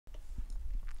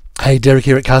Hey, Derek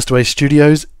here at Castaway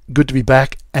Studios. Good to be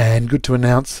back and good to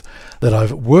announce that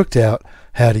I've worked out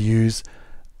how to use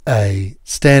a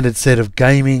standard set of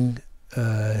gaming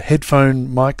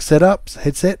headphone mic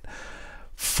headset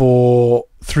through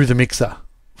the mixer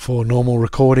for normal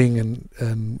recording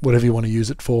and whatever you want to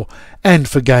use it for, and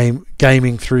for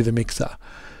gaming through the mixer.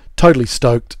 Totally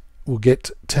stoked. We'll get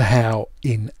to how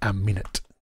in a minute.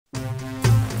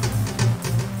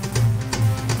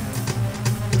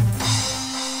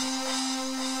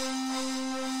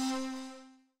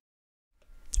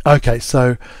 Okay,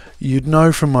 so you'd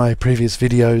know from my previous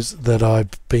videos that I've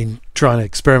been trying to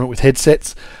experiment with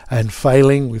headsets and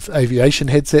failing with aviation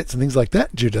headsets and things like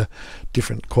that due to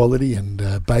different quality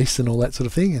and bass and all that sort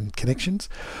of thing and connections.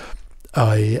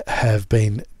 I have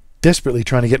been desperately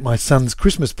trying to get my son's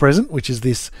Christmas present, which is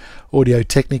this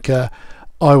Audio-Technica.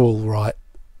 I will write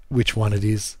which one it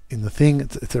is in the thing.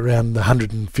 It's around the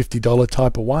 $150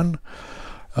 type of one.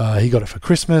 He got it for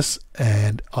Christmas,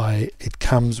 and it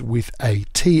comes with a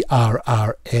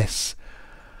TRRS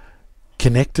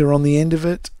connector on the end of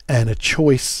it and a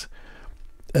choice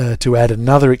to add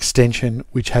another extension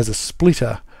which has a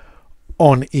splitter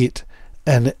on it,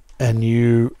 and I'm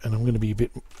going to be a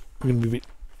bit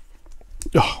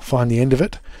find the end of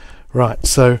it. Right,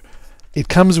 so it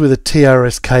comes with a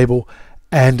TRS cable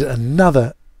and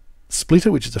another splitter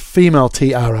which is a female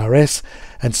TRRS,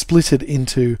 and split it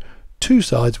into two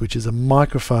sides, which is a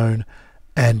microphone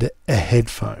and a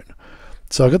headphone.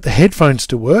 So I got the headphones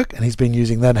to work, and he's been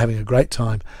using that and having a great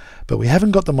time, but we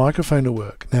haven't got the microphone to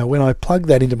work. Now when I plug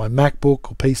that into my MacBook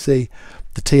or PC,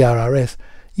 the TRRS,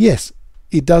 yes,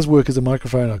 it does work as a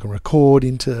microphone. I can record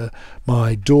into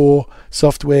my DAW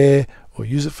software or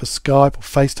use it for Skype or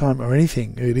FaceTime or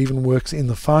anything. It even works in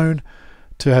the phone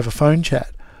to have a phone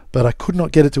chat, but I could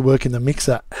not get it to work in the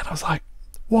mixer, and I was like,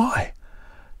 why?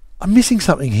 I'm missing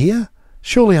something here.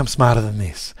 Surely I'm smarter than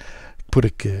this. Put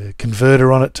a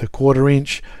converter on it to 1/4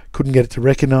 inch. Couldn't get it to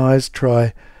recognize.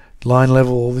 Try line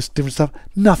level, all this different stuff.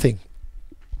 Nothing.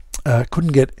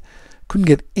 Couldn't get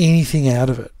anything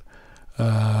out of it.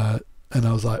 And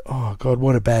I was like, oh God,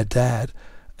 what a bad dad.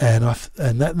 And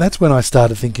that's when I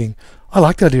started thinking, I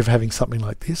like the idea of having something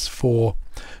like this for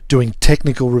doing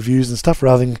technical reviews and stuff,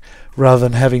 rather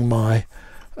than having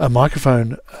a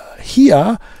microphone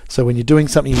here. So when you're doing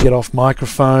something, you get off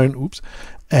microphone,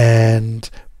 and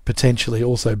potentially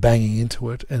also banging into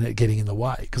it and it getting in the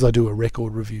way, because I do a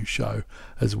record review show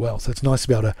as well. So it's nice to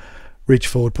be able to reach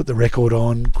forward, put the record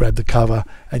on, grab the cover,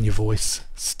 and your voice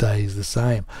stays the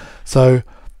same. So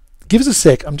give us a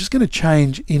sec. I'm just going to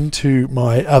change into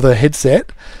my other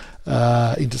headset,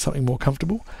 into something more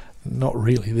comfortable. Not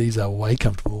really, these are way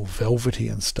comfortable, velvety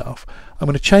and stuff. I'm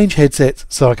going to change headsets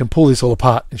so I can pull this all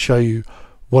apart and show you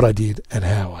what I did and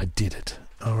how I did it.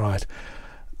 Alright,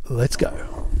 let's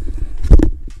go.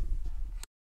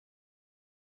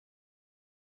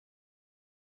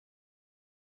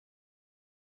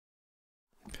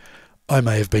 I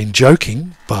may have been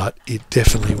joking, but it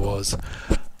definitely was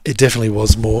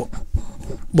more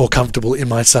comfortable in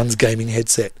my son's gaming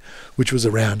headset, which was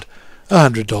around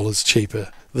 $100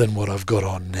 cheaper than what I've got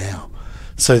on now.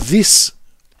 So this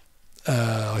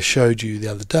I showed you the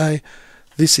other day.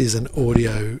 This is an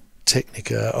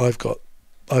Audio-Technica.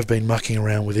 I've been mucking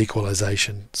around with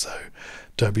equalization, so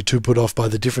don't be too put off by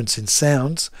the difference in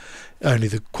sounds. Only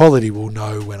the quality will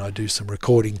know when I do some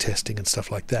recording testing and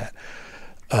stuff like that.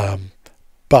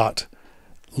 But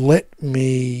let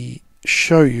me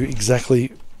show you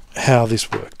exactly how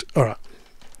this worked. Alright,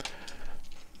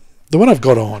 the one I've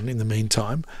got on in the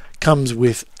meantime comes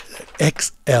with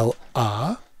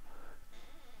XLR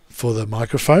for the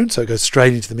microphone, so it goes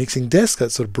straight into the mixing desk.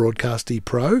 That's sort of Broadcast-y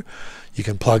Pro. You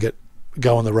can plug it,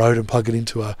 go on the road and plug it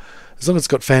into as long as it's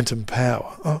got phantom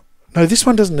power. Oh no, this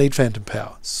one doesn't need phantom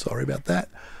power, sorry about that,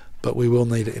 but we will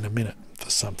need it in a minute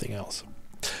for something else.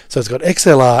 So it's got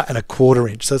XLR and a 1/4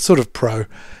 inch, so it's sort of pro.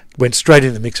 Went straight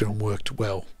in the mixer and worked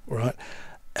well, right?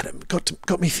 And it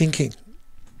got me thinking.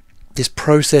 This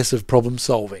process of problem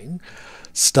solving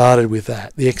started with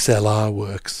that. The XLR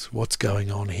works. What's going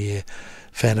on here?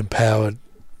 Phantom power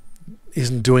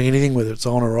isn't doing anything, whether it's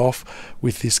on or off,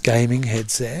 with this gaming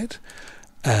headset.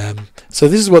 So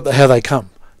this is how they come.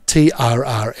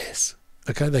 TRRS.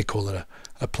 Okay, they call it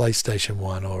a PlayStation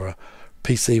 1 or a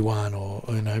PC 1 or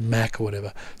Mac or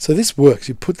whatever. So this works.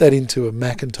 You put that into a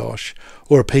Macintosh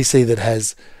or a PC that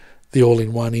has the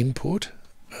all-in-one input,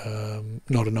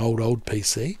 not an old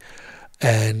PC,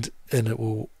 and it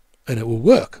will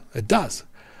work. It does,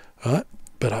 right?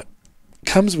 But it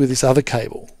comes with this other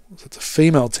cable. So it's a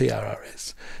female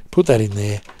TRRS. Put that in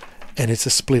there, and it's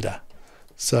a splitter.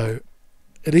 So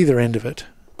at either end of it,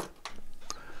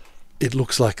 it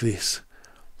looks like this,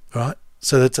 right?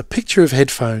 So that's a picture of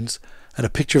headphones and a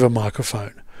picture of a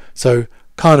microphone. So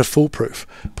kind of foolproof.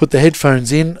 Put the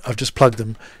headphones in. I've just plugged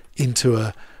them into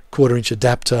a 1/4 inch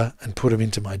adapter and put them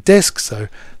into my desk. So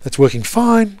that's working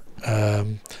fine.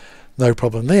 No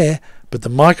problem there. But the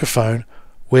microphone,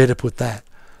 where to put that?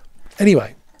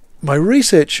 Anyway, my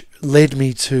research led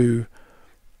me to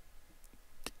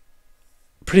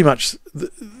pretty much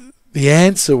the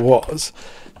answer was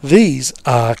these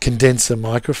are condenser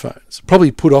microphones.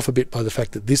 Probably put off a bit by the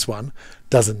fact that this one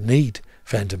doesn't need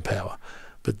phantom power,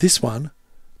 but this one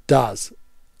does.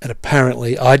 And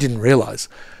apparently I didn't realize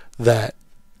that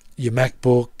your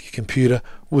MacBook, your computer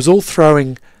was all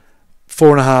throwing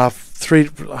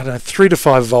 4.5, 3 to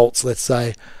 5 volts, let's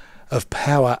say, of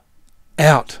power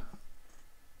out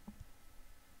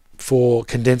for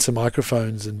condenser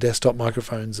microphones and desktop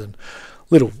microphones and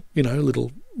little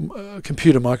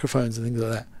computer microphones and things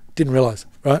like that. Didn't realize,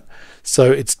 right?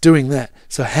 So it's doing that.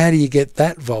 So how do you get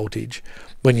that voltage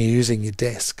when you're using your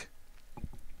desk?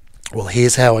 Well,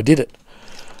 here's how I did it.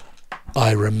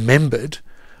 I remembered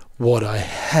what I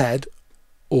had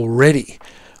already.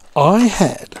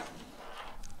 I've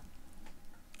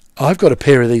got a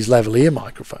pair of these lavalier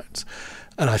microphones,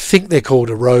 and I think they're called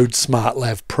a Rode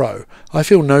SmartLav Pro. I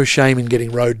feel no shame in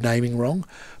getting Rode naming wrong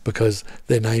because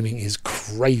their naming is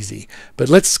crazy. But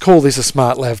let's call this a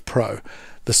SmartLav Pro.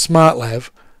 The SmartLav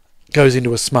goes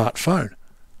into a smartphone,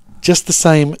 just the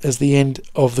same as the end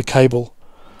of the cable.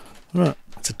 Right,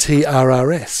 it's a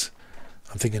TRRS.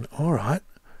 I'm thinking, all right,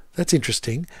 that's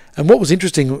interesting. And what was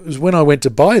interesting was when I went to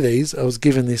buy these, I was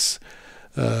given this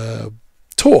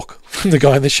talk from the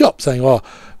guy in the shop saying, oh,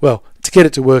 well, to get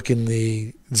it to work in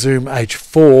the Zoom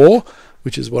H4,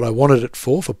 which is what I wanted it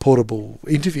for portable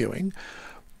interviewing,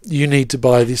 you need to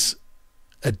buy this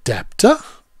adapter,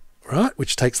 right,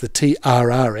 which takes the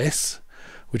TRRS,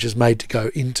 which is made to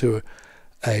go into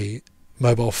a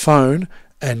mobile phone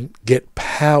and get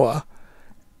power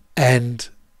and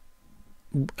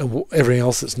everything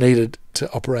else that's needed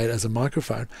to operate as a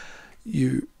microphone.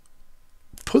 You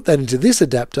put that into this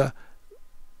adapter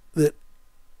that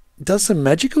does some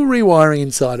magical rewiring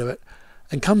inside of it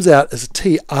and comes out as a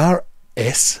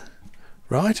TRS,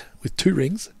 right, with 2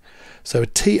 rings. So a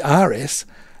TRS,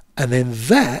 and then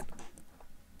that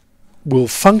will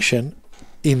function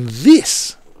in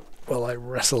this, well, I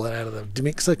wrestle it out of the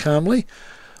mixer calmly,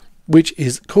 which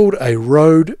is called a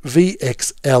Rode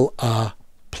VXLR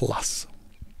Plus.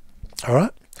 All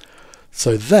right,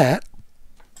 so that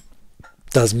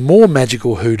does more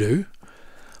magical hoodoo.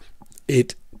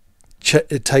 It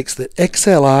takes the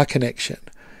XLR connection.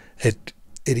 It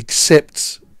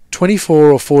accepts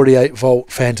 24 or 48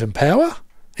 volt phantom power,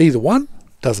 either one,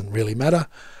 doesn't really matter,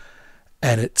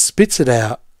 and it spits it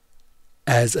out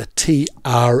as a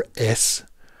TRS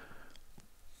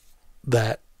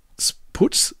that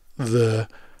puts the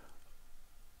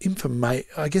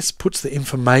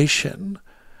information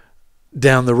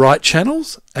down the right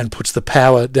channels and puts the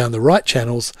power down the right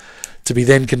channels to be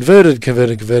then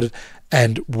converted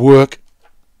and work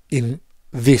in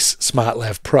this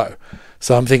SmartLav Pro.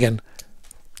 So I'm thinking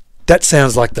that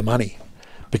sounds like the money,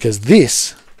 because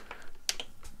this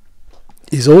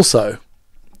is also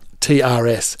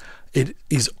TRS. It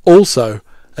is also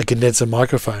a condenser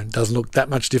microphone. Doesn't look that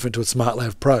much different to a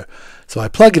SmartLav Pro. So I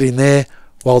plug it in there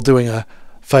while doing a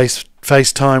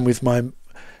FaceTime with my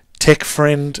tech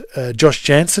friend Josh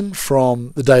Jansen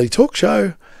from the Daily Talk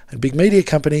Show and Big Media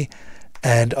Company,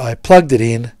 and I plugged it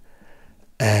in,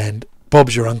 and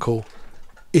Bob's your uncle,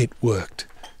 it worked.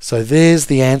 So there's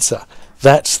the answer.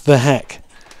 That's the hack.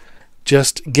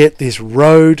 Just get this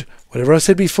Rode, whatever I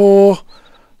said before,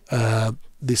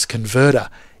 this converter.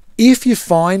 If you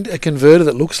find a converter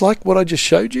that looks like what I just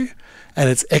showed you, and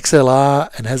it's XLR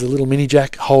and has a little mini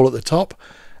jack hole at the top,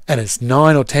 and it's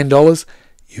 $9 or $10,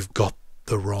 you've got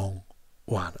the wrong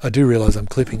one. I do realize I'm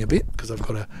clipping a bit because I've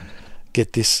got to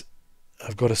get this,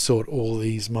 I've got to sort all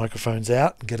these microphones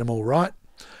out and get them all right.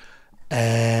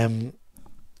 And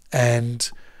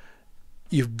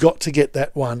you've got to get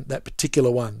that one, that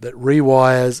particular one that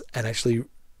rewires and actually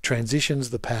transitions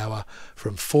the power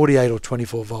from 48 or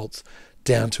 24 volts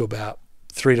down to about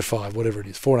 3 to 5, whatever it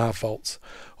is, 4.5 volts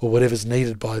or whatever's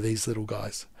needed by these little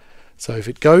guys. So if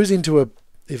it goes into a,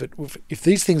 if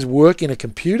these things work in a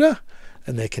computer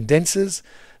and they're condensers,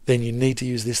 then you need to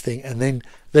use this thing, and then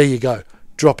there you go.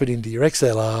 Drop it into your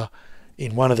XLR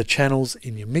in one of the channels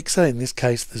in your mixer, in this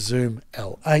case the Zoom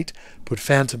L8, put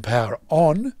phantom power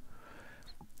on,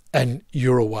 and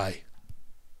you're away.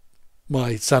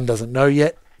 My son doesn't know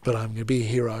yet, but I'm going to be a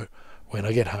hero when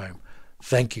I get home.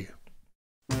 Thank you.